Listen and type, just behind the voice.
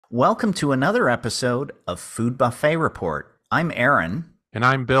Welcome to another episode of Food Buffet Report. I'm Aaron. And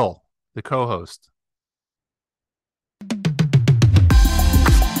I'm Bill, the co-host.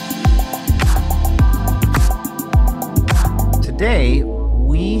 Today,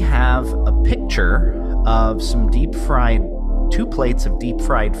 we have a picture of some two plates of deep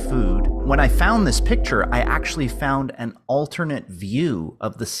fried food. When I found this picture, I actually found an alternate view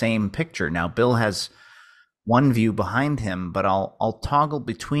of the same picture. Now, Bill has one view behind him, but I'll toggle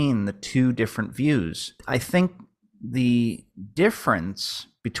between the two different views. I think the difference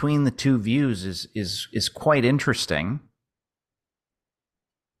between the two views is quite interesting.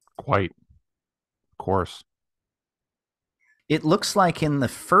 Quite, of course. It looks like in the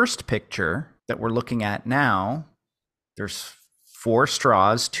first picture that we're looking at now, there's 4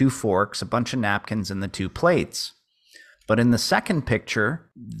 straws, 2 forks, a bunch of napkins, and the 2 plates. But in the second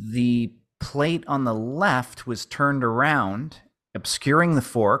picture, the plate on the left was turned around, obscuring the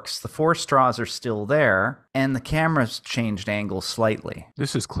forks. The 4 straws are still there, and the camera's changed angle slightly.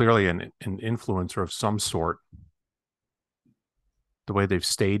 This is clearly an influencer of some sort. The way they've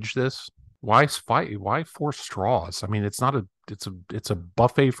staged this. Why 4 straws? I mean, it's a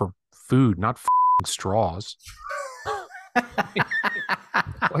buffet for food, not straws.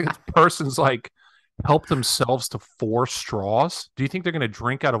 Like this person's help themselves to 4 straws. Do you think they're going to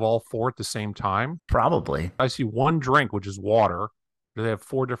drink out of all 4 at the same time? Probably. I see one drink, which is water. They have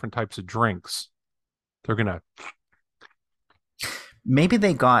 4 different types of drinks. They're going to... Maybe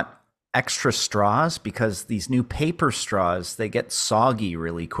they got extra straws because these new paper straws, they get soggy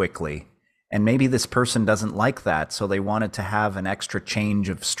really quickly. And maybe this person doesn't like that, so they wanted to have an extra change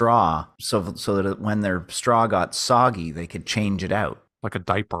of straw so that when their straw got soggy, they could change it out. Like a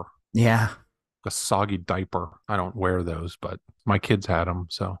diaper. Yeah. A soggy diaper. I don't wear those, but my kids had them,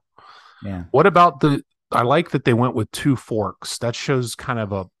 so. Yeah. What about I like that they went with 2 forks. That shows kind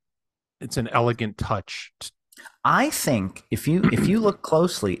of it's an elegant touch. I think if you look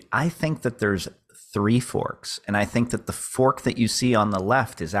closely, I think that there's 3 forks, and I think that the fork that you see on the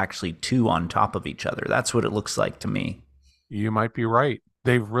left is actually 2 on top of each other. That's what it looks like to me. You might be right.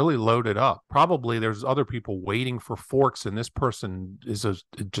 They've really loaded up. Probably there's other people waiting for forks, and this person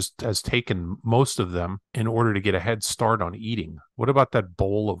just has taken most of them in order to get a head start on eating. What about that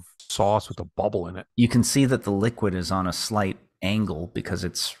bowl of sauce with a bubble in it? You can see that the liquid is on a slight angle because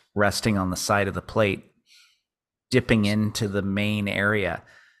it's resting on the side of the plate, dipping into the main area.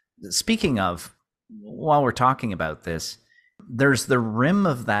 Speaking of, while we're talking about this, there's the rim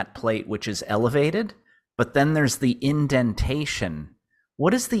of that plate, which is elevated, but then there's the indentation.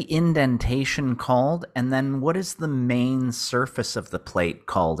 What is the indentation called? And then what is the main surface of the plate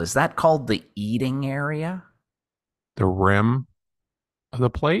called? Is that called the eating area? The rim of the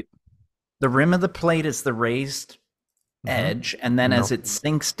plate? The rim of the plate is the raised edge, and then as it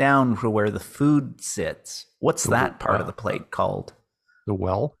sinks down to where the food sits, what's that part of the plate called? The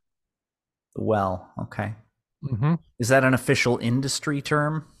well? The well, okay. Mm-hmm. Is that an official industry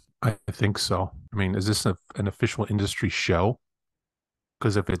term? I think so. I mean, is this an official industry show?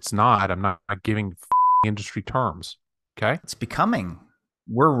 Because if it's not, I'm not giving industry terms. Okay? It's becoming.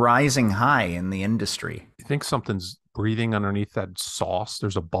 We're rising high in the industry. You think something's breathing underneath that sauce?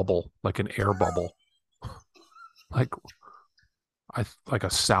 There's a bubble, like an air bubble. like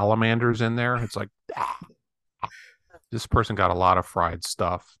a salamander's in there. It's like, this person got a lot of fried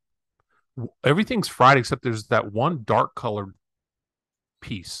stuff. Everything's fried except there's that one dark colored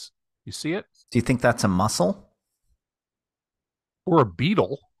piece. You see it? Do you think that's a mussel? Or a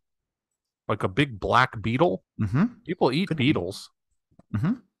beetle, like a big black beetle. Mm-hmm. People eat beetles.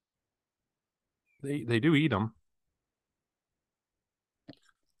 Mm-hmm. They do eat them.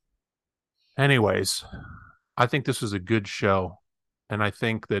 Anyways, I think this was a good show, and I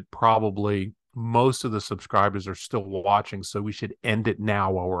think that probably most of the subscribers are still watching, so we should end it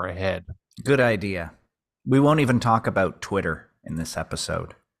now while we're ahead. Good idea. We won't even talk about Twitter in this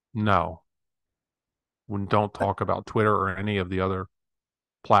episode. No. Don't talk about Twitter or any of the other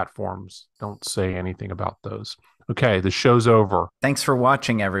platforms. Don't say anything about those. Okay, the show's over. Thanks for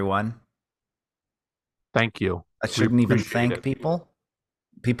watching, everyone. Thank you. I shouldn't even thank people.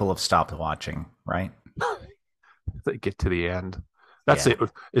 People have stopped watching, right? They get to the end. That's it.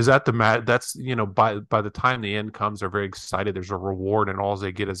 Is that that's, by the time the end comes, they're very excited. There's a reward, and all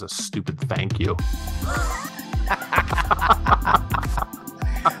they get is a stupid thank you.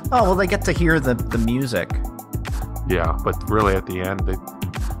 Oh, well, they get to hear the music. Yeah, but really at the end,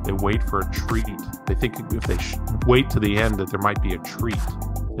 they wait for a treat. They think if they wait to the end that there might be a treat.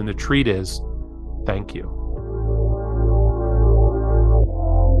 And the treat is, thank you.